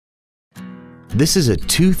This is a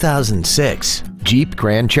 2006 Jeep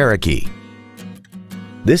Grand Cherokee.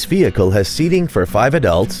 This vehicle has seating for 5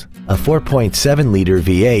 adults, a 4.7-liter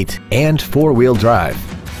V8, and 4-wheel drive.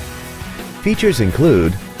 Features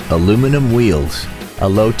include aluminum wheels, a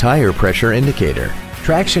low tire pressure indicator,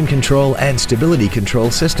 traction control and stability control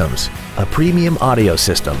systems, a premium audio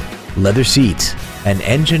system, leather seats, an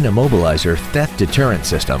engine immobilizer theft deterrent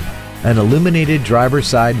system, an illuminated driver's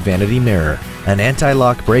side vanity mirror, an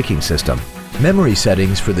anti-lock braking system, memory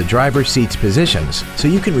settings for the driver's seat's positions so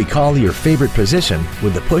you can recall your favorite position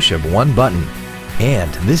with the push of one button.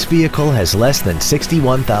 And this vehicle has less than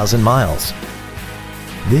 61,000 miles.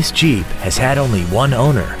 This Jeep has had only one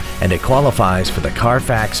owner and it qualifies for the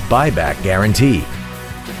Carfax buyback guarantee.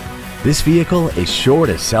 This vehicle is sure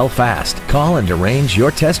to sell fast. Call and arrange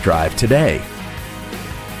your test drive today.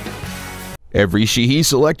 Every Sheehy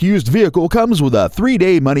Select used vehicle comes with a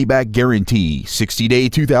 3-day money-back guarantee, 60-day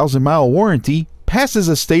 2,000-mile warranty, passes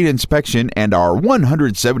a state inspection and our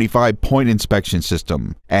 175-point inspection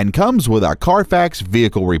system, and comes with a Carfax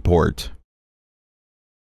vehicle report.